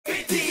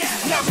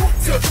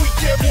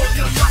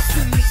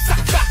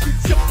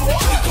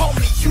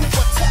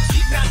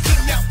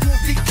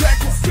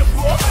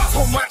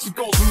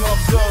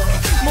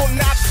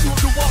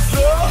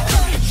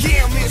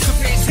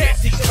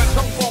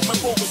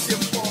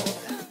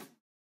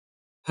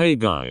Hey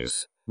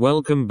guys,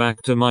 welcome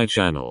back to my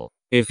channel.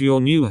 If you're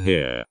new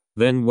here,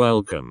 then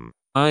welcome.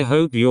 I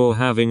hope you're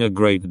having a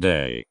great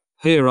day.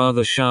 Here are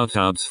the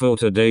shoutouts for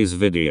today's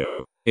video.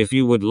 If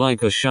you would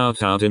like a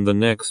shoutout in the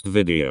next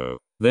video,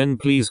 then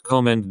please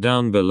comment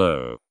down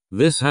below.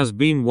 This has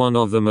been one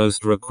of the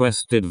most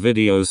requested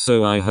videos,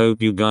 so I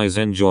hope you guys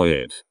enjoy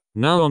it.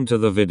 Now on to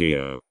the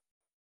video.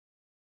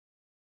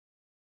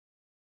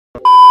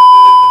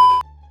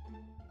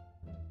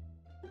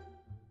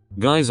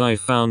 Guys, I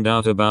found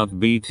out about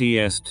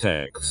BTS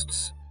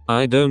texts.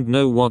 I don't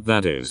know what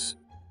that is.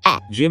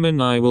 Jim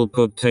and I will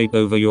put tape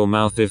over your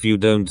mouth if you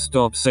don't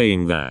stop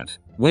saying that.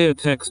 We're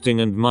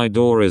texting and my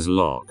door is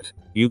locked.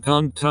 You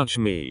can't touch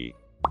me.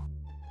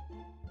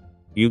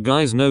 You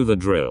guys know the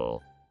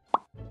drill.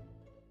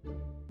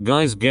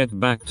 Guys, get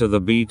back to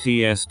the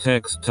BTS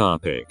text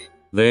topic.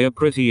 They're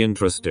pretty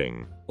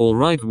interesting.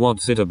 Alright,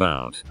 what's it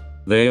about?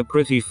 They're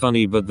pretty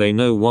funny, but they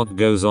know what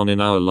goes on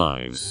in our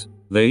lives.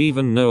 They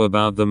even know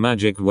about the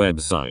magic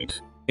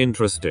website.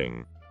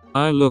 Interesting.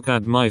 I look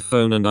at my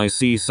phone and I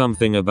see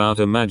something about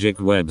a magic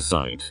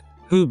website.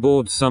 Who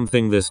bought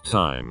something this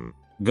time?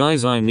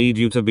 Guys, I need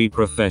you to be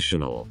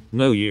professional.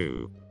 No,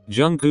 you.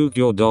 Jungkook,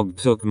 your dog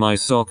took my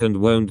sock and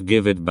won't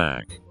give it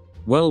back.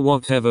 Well,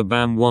 whatever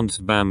Bam wants,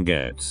 Bam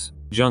gets.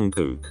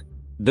 Jungkook.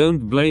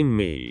 Don't blame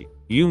me.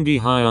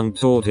 Yoongi Hyung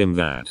taught him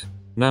that.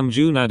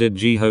 Namjoon added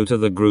Jiho to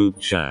the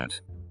group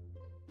chat.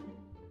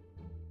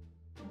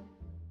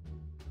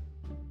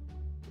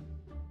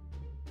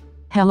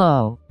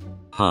 Hello.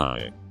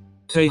 Hi.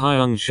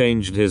 Taehyung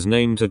changed his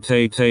name to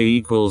Tay Tay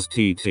equals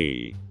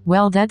TT.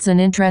 Well, that's an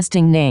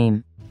interesting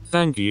name.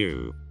 Thank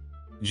you.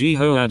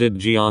 Jiho added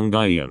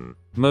Jeonggaeun,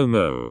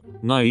 Momo,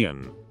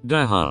 Nayeon,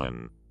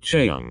 Dahan,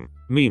 Chaeyoung,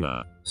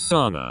 Mina,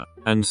 Sana,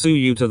 and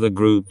Suyu to the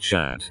group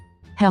chat.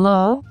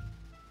 Hello?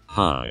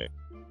 Hi.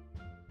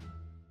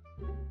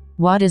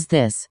 What is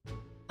this?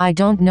 I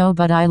don't know,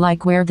 but I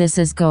like where this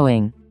is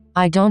going.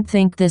 I don't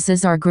think this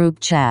is our group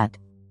chat.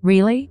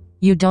 Really?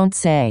 You don't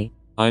say.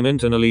 I'm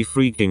internally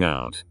freaking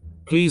out.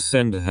 Please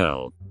send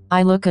help.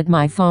 I look at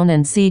my phone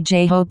and see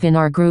J-Hope in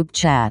our group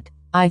chat.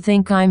 I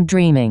think I'm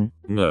dreaming.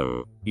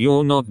 No,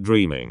 you're not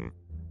dreaming.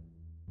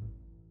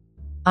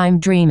 I'm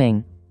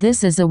dreaming.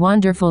 This is a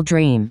wonderful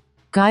dream.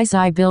 Guys,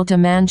 I built a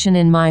mansion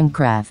in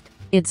Minecraft.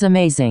 It's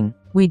amazing.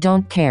 We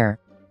don't care.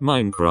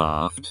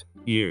 Minecraft?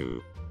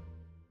 You.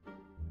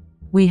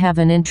 We have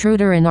an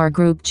intruder in our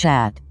group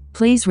chat.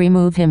 Please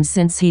remove him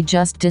since he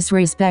just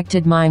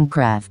disrespected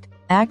Minecraft.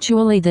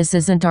 Actually, this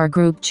isn't our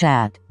group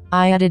chat.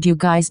 I added you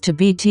guys to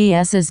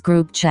BTS's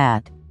group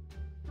chat.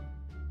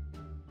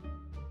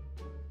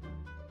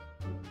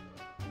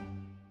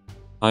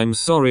 I'm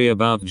sorry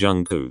about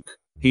Jungkook.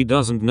 He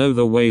doesn't know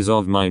the ways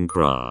of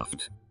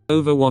Minecraft.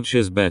 Overwatch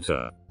is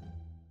better.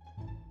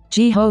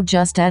 Jiho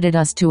just added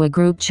us to a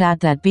group chat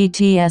that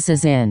BTS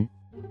is in.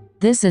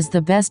 This is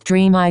the best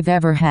dream I've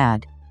ever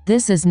had.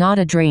 This is not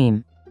a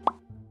dream.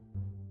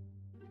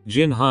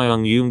 Jin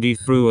Hyung Yoongi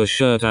threw a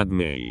shirt at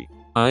me.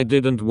 I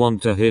didn't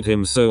want to hit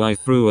him, so I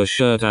threw a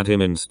shirt at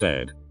him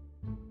instead.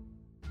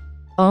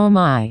 Oh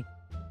my.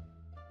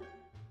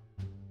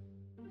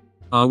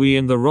 Are we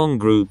in the wrong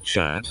group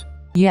chat?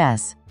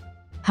 Yes.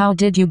 How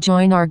did you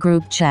join our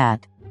group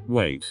chat?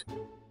 Wait.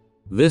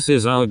 This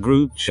is our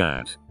group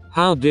chat.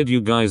 How did you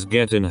guys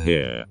get in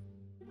here?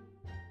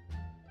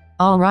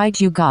 Alright,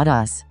 you got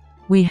us.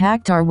 We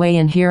hacked our way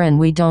in here and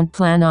we don't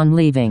plan on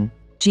leaving.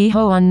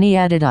 Jiho Unni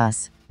added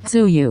us.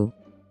 Suyu.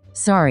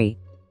 Sorry.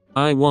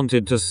 I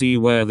wanted to see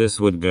where this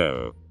would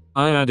go.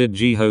 I added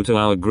Jiho to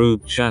our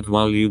group chat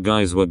while you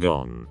guys were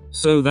gone.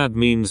 So that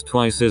means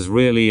Twice is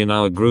really in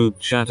our group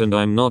chat and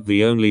I'm not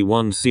the only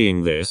one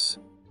seeing this.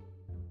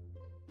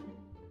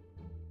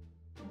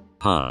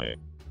 Hi.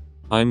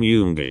 I'm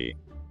Yoongi.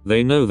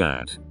 They know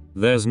that.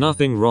 There's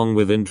nothing wrong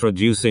with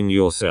introducing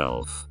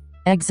yourself.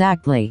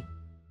 Exactly.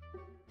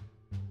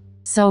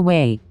 So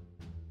wait.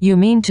 You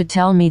mean to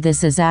tell me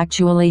this is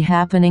actually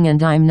happening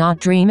and I'm not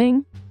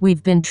dreaming?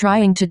 We've been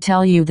trying to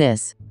tell you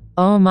this.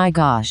 Oh my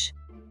gosh.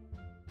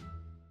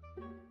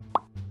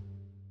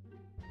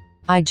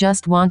 I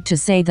just want to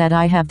say that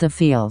I have the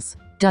feels.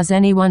 Does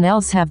anyone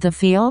else have the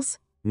feels?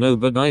 No,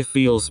 but I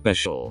feel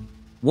special.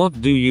 What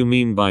do you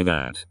mean by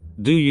that?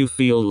 Do you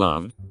feel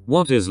loved?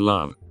 What is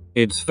love?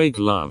 It's fake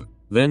love.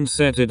 Then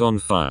set it on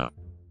fire.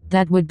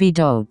 That would be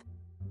dope.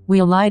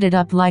 We'll light it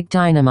up like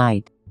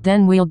dynamite.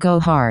 Then we'll go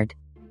hard.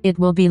 It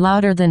will be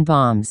louder than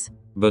bombs.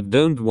 But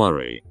don't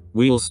worry.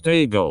 We'll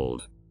stay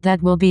gold.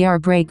 That will be our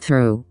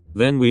breakthrough.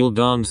 Then we'll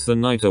dance the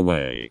night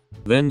away.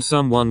 Then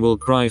someone will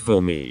cry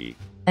for me.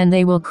 And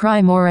they will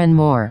cry more and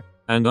more.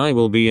 And I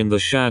will be in the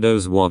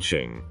shadows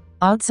watching.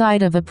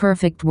 Outside of a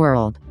perfect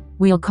world.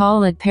 We'll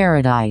call it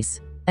paradise.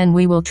 And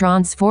we will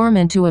transform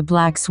into a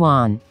black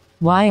swan.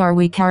 Why are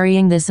we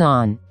carrying this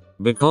on?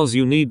 Because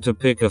you need to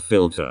pick a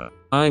filter.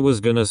 I was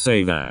gonna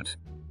say that.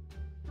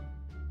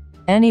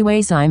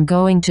 Anyways, I'm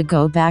going to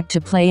go back to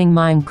playing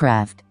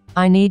Minecraft.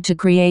 I need to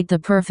create the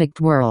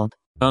perfect world.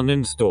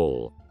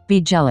 Uninstall. Be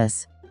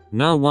jealous.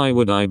 Now why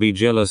would I be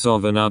jealous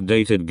of an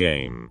outdated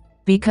game?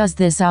 Because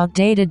this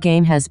outdated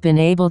game has been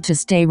able to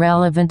stay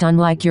relevant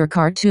unlike your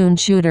cartoon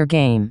shooter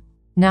game.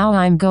 Now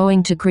I'm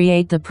going to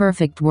create the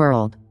perfect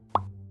world.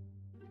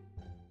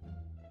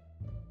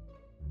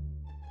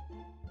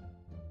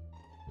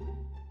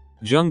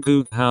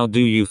 Jungkook, how do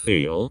you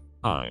feel?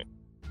 I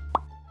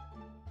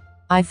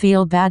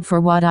feel bad for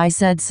what I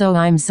said, so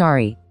I'm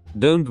sorry.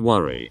 Don't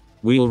worry,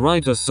 we'll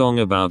write a song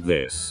about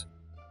this.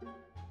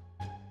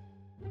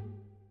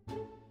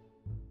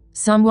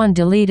 Someone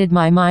deleted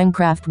my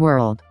Minecraft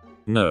world.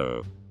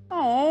 No.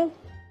 Oh.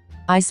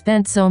 I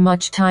spent so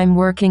much time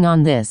working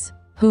on this.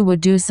 Who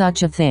would do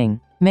such a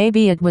thing?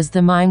 Maybe it was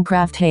the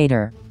Minecraft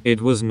hater. It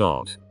was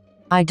not.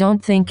 I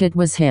don't think it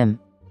was him.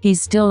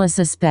 He's still a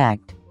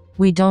suspect.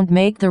 We don't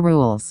make the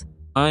rules.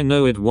 I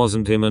know it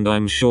wasn't him and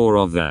I'm sure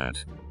of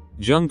that.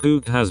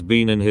 Jungkook has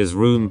been in his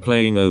room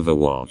playing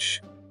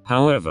Overwatch.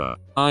 However,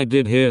 I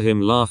did hear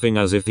him laughing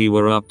as if he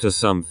were up to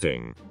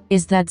something.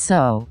 Is that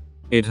so?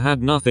 It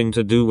had nothing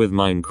to do with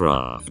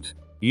Minecraft.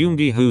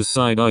 Yoongi, whose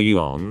side are you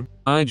on?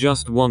 I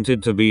just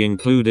wanted to be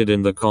included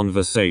in the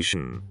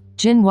conversation.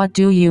 Jin, what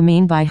do you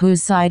mean by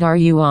whose side are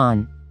you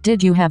on?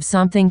 Did you have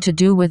something to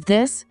do with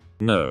this?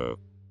 No.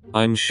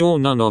 I'm sure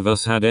none of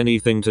us had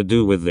anything to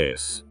do with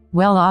this.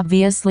 Well,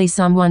 obviously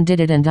someone did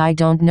it and I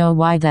don't know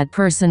why that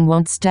person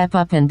won't step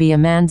up and be a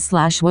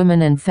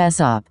man/woman and fess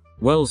up.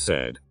 Well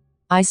said.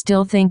 I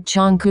still think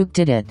Jungkook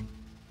did it.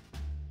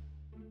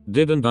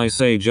 Didn't I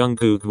say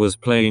Jungkook was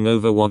playing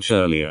Overwatch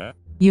earlier?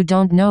 You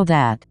don't know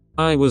that.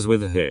 I was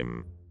with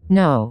him.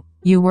 No,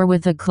 you were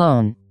with a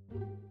clone.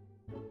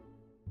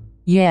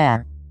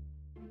 Yeah.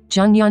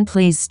 Junghyun,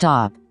 please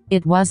stop.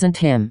 It wasn't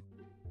him.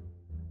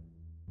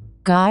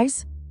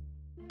 Guys?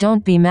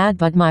 Don't be mad,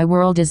 but my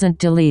world isn't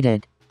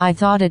deleted. I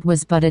thought it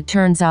was, but it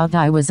turns out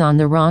I was on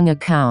the wrong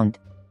account.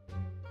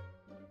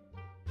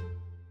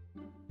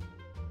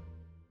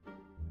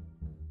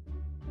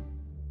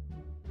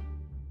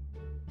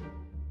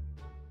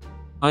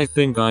 I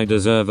think I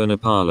deserve an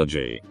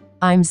apology.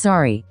 I'm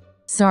sorry.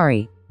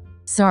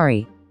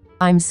 Sorry.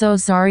 I'm so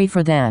sorry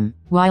for them.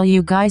 While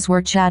you guys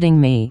were chatting,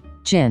 me,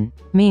 Jin,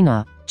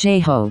 Mina,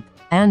 J-Hope,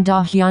 and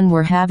Dahyun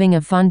were having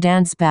a fun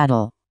dance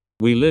battle.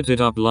 We lit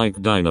it up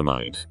like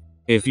dynamite.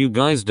 If you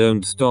guys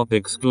don't stop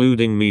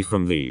excluding me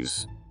from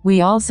these.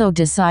 We also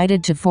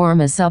decided to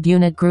form a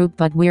subunit group,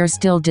 but we're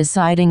still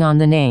deciding on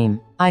the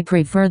name. I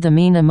prefer the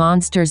Mina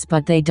Monsters,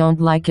 but they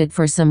don't like it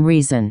for some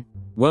reason.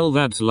 Well,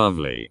 that's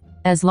lovely.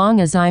 As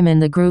long as I'm in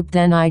the group,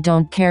 then I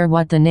don't care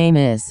what the name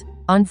is.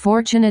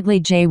 Unfortunately,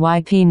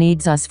 JYP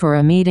needs us for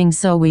a meeting,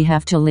 so we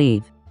have to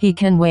leave. He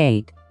can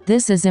wait.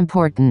 This is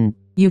important.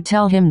 You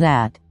tell him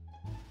that.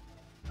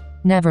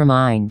 Never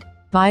mind.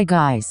 Bye,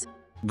 guys.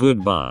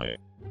 Goodbye.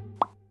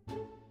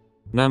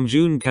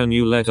 Namjoon, can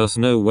you let us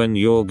know when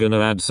you're gonna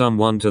add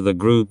someone to the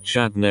group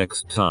chat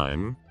next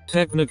time?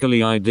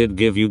 Technically, I did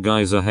give you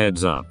guys a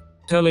heads up.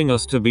 Telling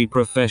us to be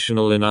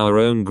professional in our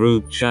own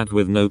group chat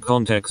with no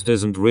context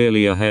isn't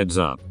really a heads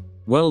up.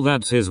 Well,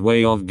 that's his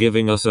way of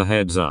giving us a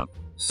heads up.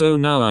 So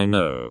now I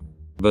know.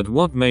 But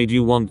what made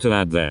you want to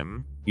add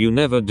them? You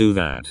never do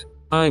that.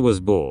 I was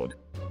bored.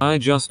 I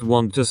just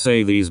want to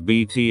say these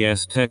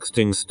BTS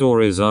texting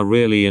stories are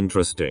really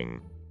interesting.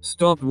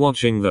 Stop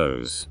watching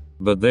those.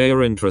 But they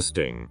are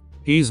interesting.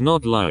 He's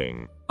not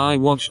lying. I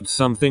watched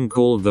something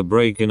called The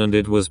Break-In and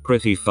it was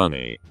pretty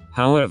funny.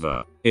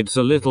 However, it's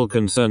a little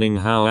concerning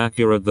how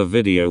accurate the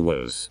video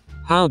was.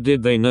 How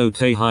did they know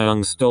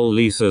Taehyung stole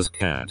Lisa's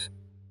cat?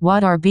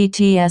 What are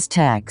BTS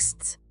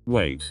texts?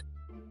 Wait.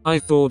 I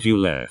thought you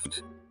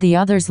left. The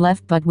others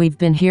left, but we've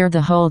been here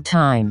the whole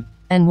time.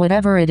 And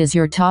whatever it is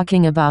you're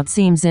talking about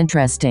seems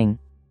interesting.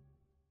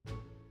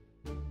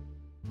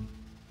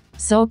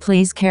 So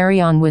please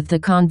carry on with the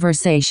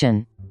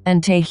conversation.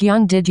 And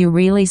Taehyung, did you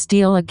really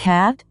steal a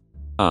cat?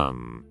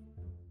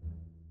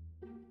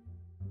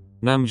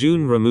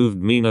 Namjoon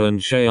removed Mina and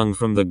Chaeyoung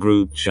from the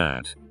group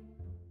chat.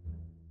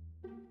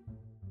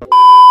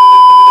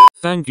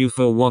 Thank you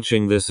for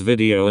watching this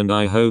video and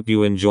I hope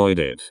you enjoyed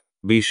it.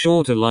 Be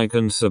sure to like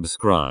and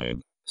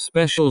subscribe.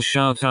 Special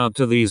shout out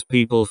to these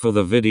people for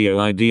the video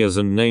ideas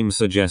and name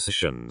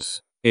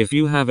suggestions. If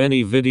you have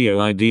any video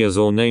ideas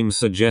or name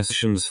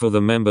suggestions for the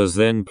members,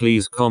 then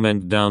please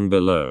comment down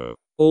below.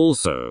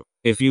 Also,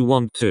 if you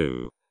want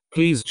to,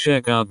 please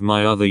check out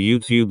my other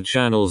YouTube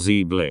channel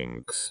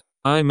Z-Blinks.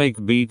 I make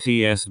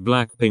BTS,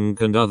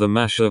 Blackpink and other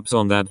mashups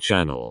on that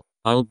channel.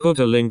 I'll put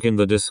a link in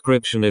the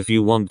description if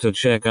you want to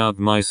check out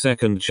my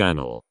second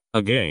channel.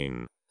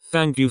 Again,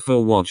 thank you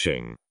for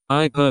watching.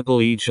 I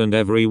purple each and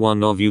every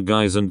one of you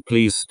guys and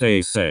please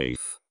stay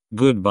safe.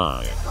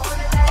 Goodbye.